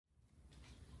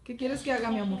¿Qué quieres que haga,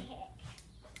 mi amor?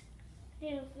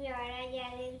 Limpiar allá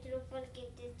adentro porque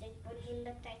te estoy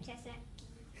poniendo tachas aquí.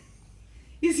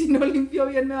 Y si no limpio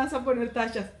bien me vas a poner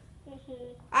tachas.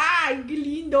 ¡Ay, qué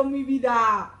lindo, mi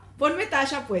vida! Ponme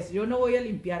tacha, pues. Yo no voy a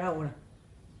limpiar ahora.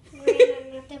 Bueno,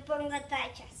 no te ponga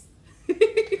tachas.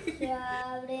 Se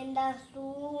abren las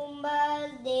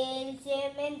tumbas del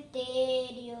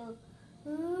cementerio.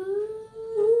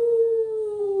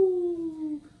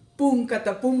 Pum,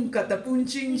 catapum,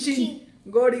 chin, chin.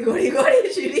 Gori, gori,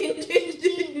 gori, chirin, chin,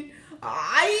 chin.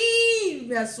 ¡Ay!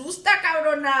 ¡Me asusta,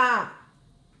 cabrona!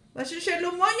 ¿Vas a hacerle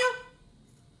un moño?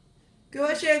 ¿Qué va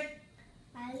a hacer?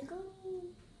 ¿Algo?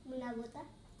 ¿Una bota?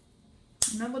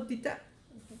 ¿Una botita?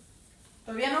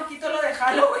 Todavía no quito lo de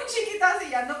Halloween, chiquitas,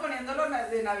 y ya ando poniéndolo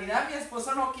de Navidad. Mi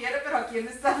esposo no quiere, pero aquí en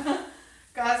esta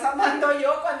casa mando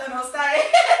yo cuando no está él.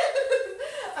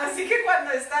 Así que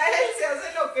cuando está él se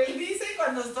hace lo que él dice y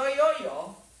cuando estoy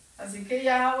yo. Así que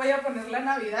ya voy a poner la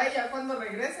Navidad y ya cuando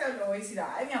regrese le voy a decir,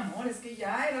 ay, mi amor, es que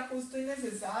ya era justo y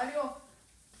necesario.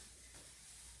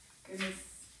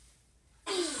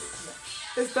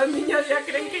 Estas niñas ya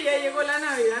creen que ya llegó la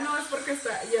Navidad, no es porque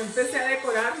ya empecé a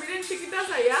decorar. Miren, chiquitas,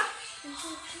 allá.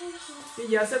 Y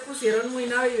ya se pusieron muy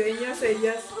navideñas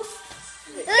ellas.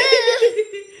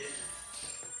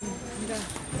 Mira,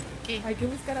 ¿qué? Hay que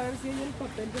buscar a ver si hay el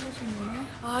papel de la chimenea.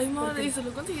 Ay, madre, ¿y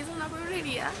solo consigues una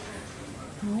papelería?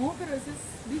 No, pero ese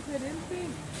es diferente.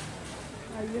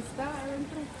 Ahí está,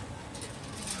 adentro.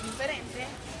 Diferente.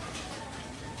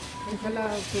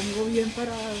 Déjala, pongo bien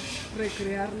para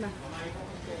recrearla.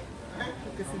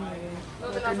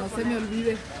 Para que no se me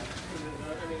olvide.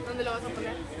 ¿Dónde lo vas a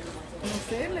poner? No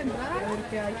sé, la entrada, a ver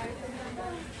qué hay.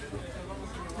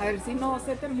 A ver si no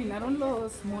se terminaron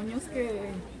los moños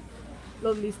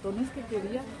los listones que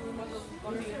quería.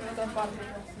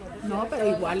 No, pero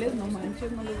iguales, no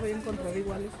manches, no los voy a encontrar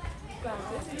iguales.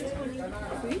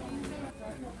 ¿Sí?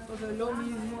 Pues es lo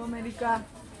mismo, América.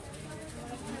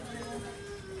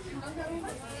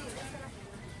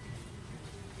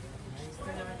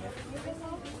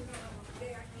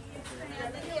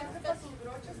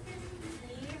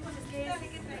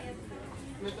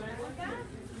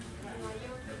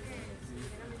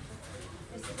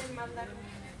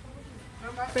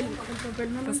 El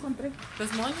papel no lo encontré.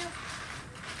 Los moños.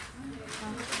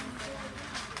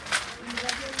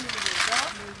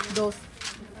 Dos.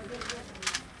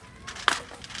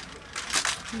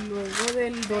 Y luego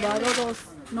del dorado dos.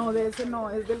 No, de ese no,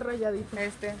 es del rayadito.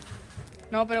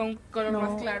 No, pero un color No,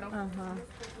 más claro. Ajá.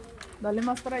 Dale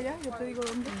más para allá, yo te digo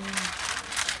dónde.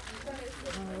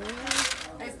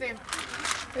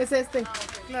 Es este.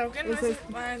 Claro que no Es es,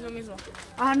 este. es lo mismo.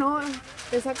 Ah, no,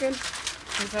 es aquel.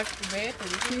 Exacto, ve, te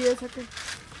dije. Sí, es aquel.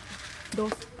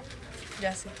 Dos.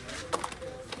 Ya sé.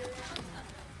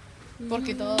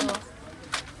 Porque todo dos.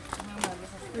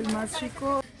 El más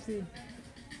chico, sí.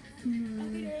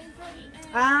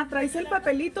 Ah, traes el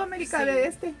papelito, América, Sí. de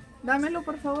este. Dámelo,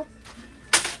 por favor.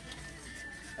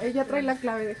 Ella trae la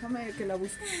clave, déjame que la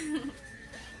busque.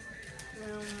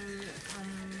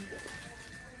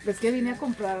 Es que vine a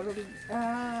comprar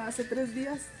hace 3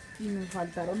 días y me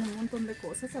faltaron un montón de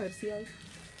cosas, a ver si hay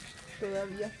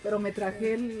todavía. Pero me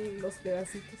traje los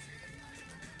pedacitos.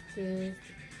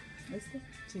 ¿Este?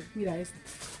 Sí, mira este.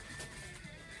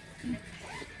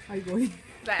 Ahí voy.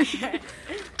 Ay,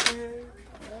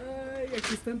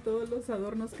 aquí están todos los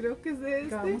adornos, creo que es de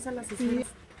este. Vamos a las esferas. Sí.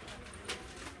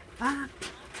 Ah.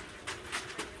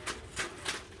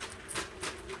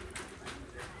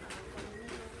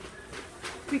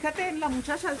 Fíjate en la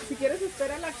muchacha, si quieres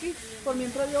espérala aquí, por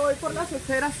mientras yo voy por las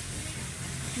esferas.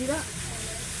 Mira.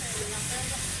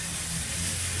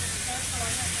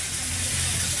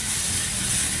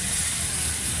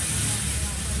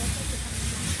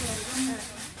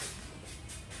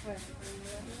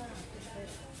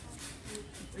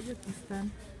 Ay, aquí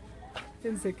están.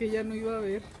 Pensé que ya no iba a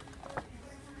ver.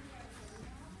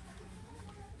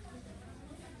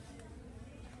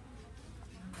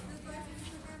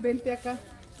 Vente acá.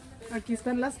 Aquí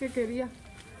están las que quería.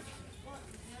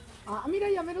 Ah, mira,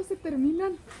 ya mero se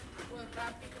terminan.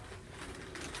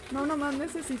 No, nomás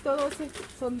necesito 12.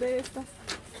 Son de estas.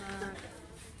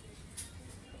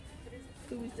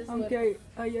 Aunque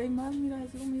ahí hay más, mira,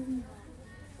 es lo mismo.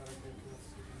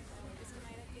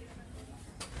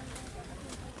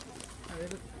 A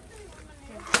ver.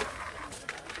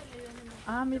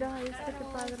 Ah, mira, este, qué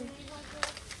padre.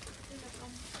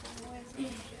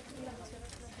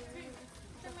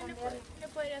 Le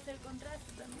podría hacer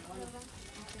contraste también.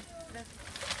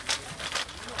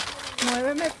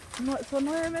 ¿Son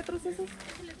 9 metros esos?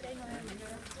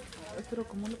 Pero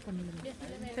 ¿cómo lo ponemos?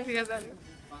 ¿Te fijas algo?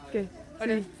 ¿Qué?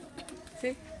 Ahora. Sí.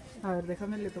 ¿Sí? A ver,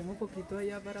 déjame, le tomo poquito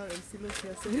allá para ver si lo sé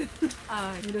hacer.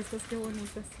 Ay, Mira estas qué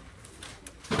bonitas.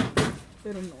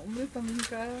 Pero no, hombre, están bien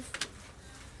caras.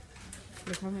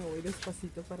 Déjame, voy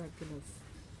despacito para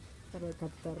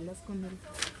captarlas con él.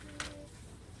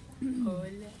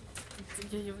 hola.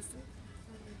 ¿Ya llevaste?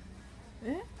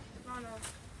 ¿Eh?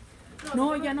 No,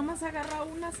 No, ya nomás agarra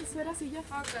unas esferas y ya.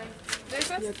 Ok. ¿De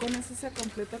esas? Ya con eso se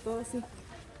completa todo así.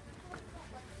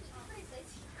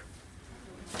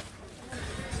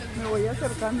 Me voy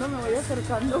acercando.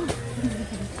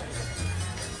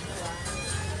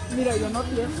 Mira, yo no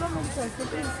tiemblo, me dice, es que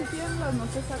tú sí tiemblas, no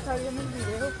se saca bien el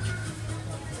video.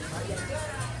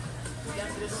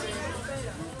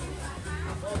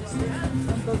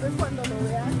 Entonces cuando lo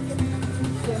vean,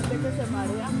 siente que se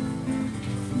marea.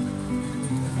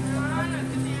 No, es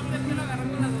que siempre lo agarro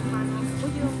con las dos manos.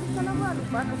 Oye, ¿dónde está la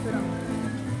guadalupana? Espérame.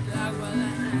 La guadana.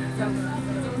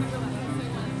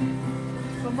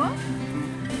 ¿Cómo?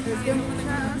 Es que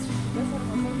muchas chicas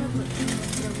hermosas me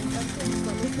preguntan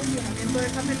cuál es el funcionamiento.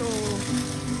 Déjamelo.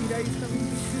 Mira, ahí está bien.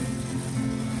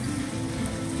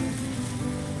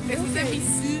 Eso es de mi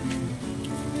sí.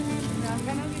 Me dan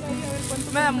ganas de ir ahí a ver cuánto.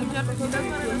 Me da muchas cosas rositas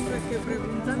para las que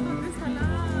preguntan dónde está la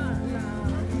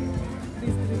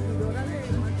distribuidora de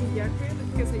maquillaje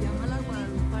que se llama La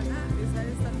Guadalupana. Esa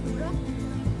de esta altura.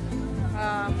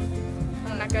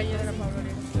 En la calle de la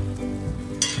Pabloría.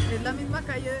 Es la misma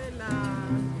calle de la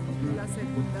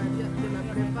secundaria, de la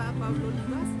prepa Pablo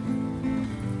Olivas.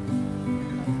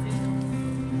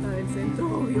 La del centro,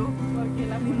 obvio, porque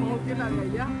la misma que la de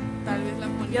allá. Tal vez la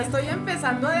ponía. Ya estoy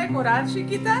empezando a decorar,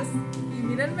 chiquitas, y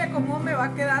mírenme cómo me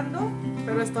va quedando,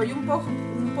 pero estoy un poco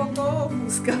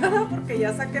ofuscada porque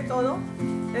ya saqué todo.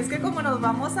 Es que como nos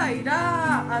vamos a ir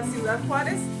a Ciudad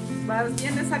Juárez, más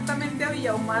bien exactamente a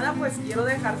Villa Ahumada, pues quiero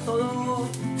dejar todo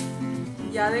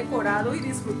ya decorado y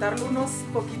disfrutarlo unos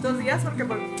poquitos días porque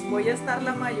voy a estar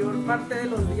la mayor parte de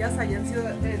los días allá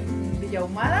en Villa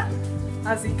Ahumada.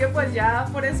 Así que pues ya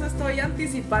por eso estoy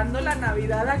anticipando la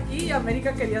Navidad aquí. Y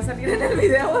América quería salir en el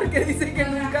video porque dice que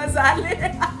nunca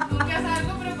sale. Nunca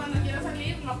salgo, pero cuando quiero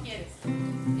salir no quieres.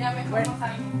 Ya mejor Bueno. no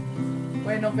salgo.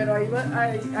 Bueno, pero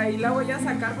ahí la voy a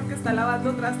sacar porque está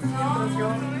lavando trastes No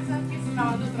me saques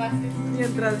lavando trastes.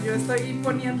 mientras yo estoy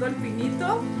poniendo el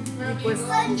pinito. Y pues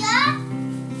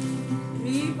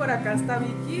y por acá está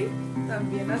Vicky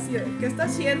también haciendo. ¿Qué está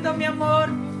haciendo, mi amor?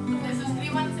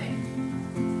 Suscríbanse.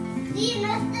 Sí,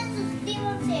 no te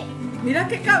suscríbanse. Mira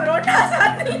qué cabronas,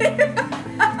 ándale.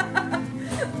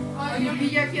 Oye, Y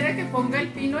ya quiere que ponga el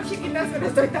pino, chiquitas, pero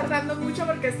estoy tardando mucho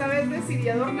porque esta vez decidí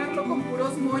adornarlo con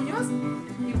puros moños.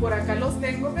 Y por acá los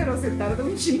tengo, pero se tarda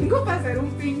un chingo para hacer un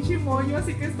pinche moño,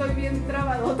 así que estoy bien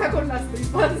trabadota con las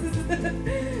tripas.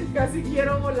 Casi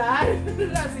quiero volar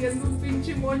haciendo un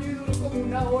pinche moño y duro como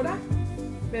 1 hora.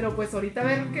 Pero pues ahorita a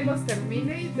ver que los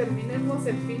termine y terminemos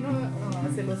el pino,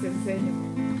 se los enseño.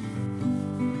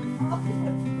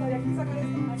 Ay, aquí sacar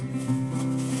esto más.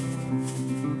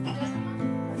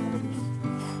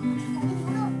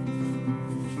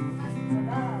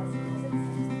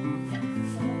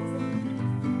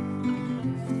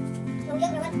 Lo voy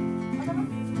a grabar.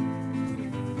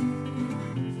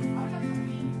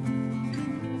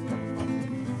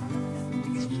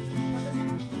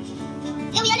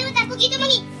 Le voy a levantar poquito,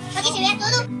 mami, para que se vea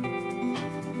todo.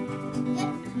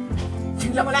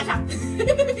 La molaja.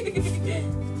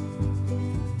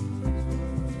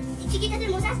 ¿Y chiquitas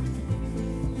hermosas?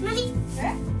 Mami.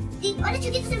 ¿Eh? Sí, hola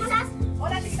chiquitas hermosas.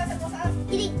 Hola, chiquitas hermosas.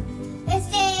 Y di,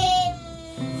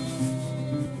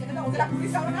 ¿Tienes la voz de la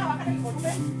cruz ahora? Bájale el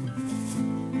volumen.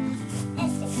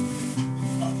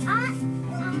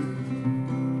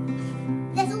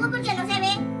 Le subo porque no se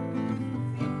ve.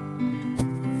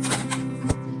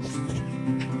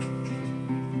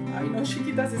 Ay, no,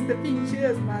 chiquitas, este pinche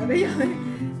desmadre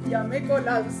ya me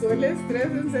colapsó el estrés.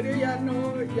 En serio, ya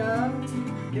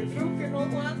creo que no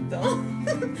aguanto.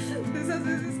 De esas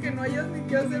veces que no hayas ni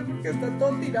qué hacer porque está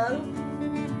todo tirado.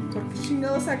 ¿Por qué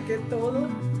chingado saqué todo?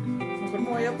 Mejor me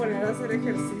voy a poner a hacer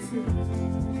ejercicio.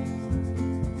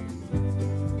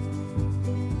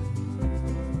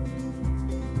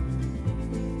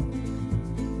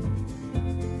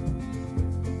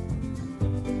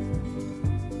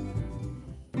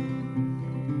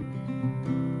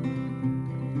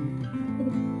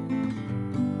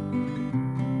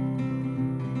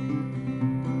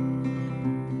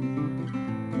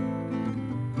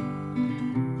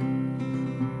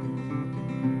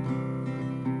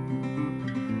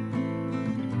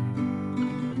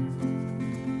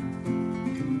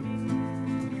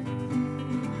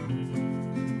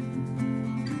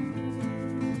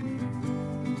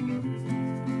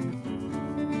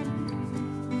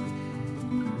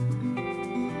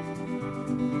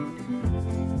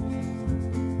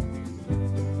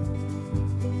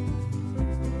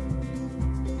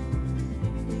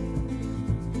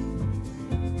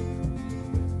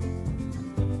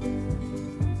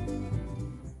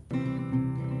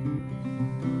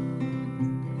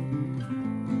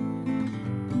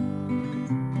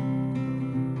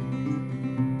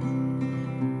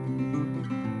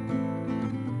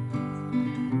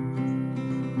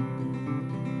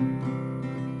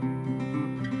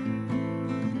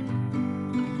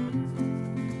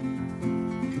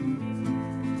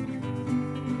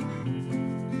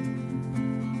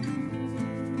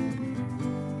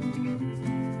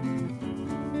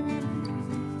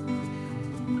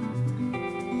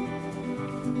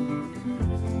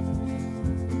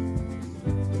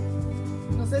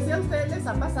 si a ustedes les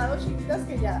ha pasado, chiquitas,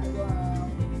 que ya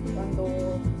cuando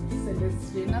se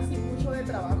les llena así mucho de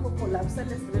trabajo, colapsa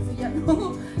el estrés y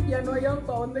ya no hayan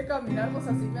para dónde caminar. Pues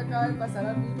así me acaba de pasar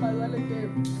a mí, más vale que,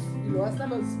 y luego hasta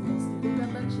los mosquitos me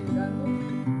andan chingando,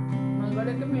 más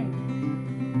vale que me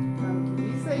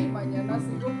tranquilice y mañana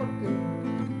sigo porque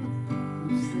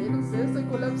no sé, estoy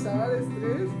colapsada de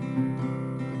estrés.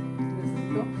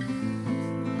 Necesito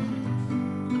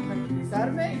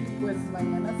tranquilizarme y pues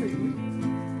mañana seguir.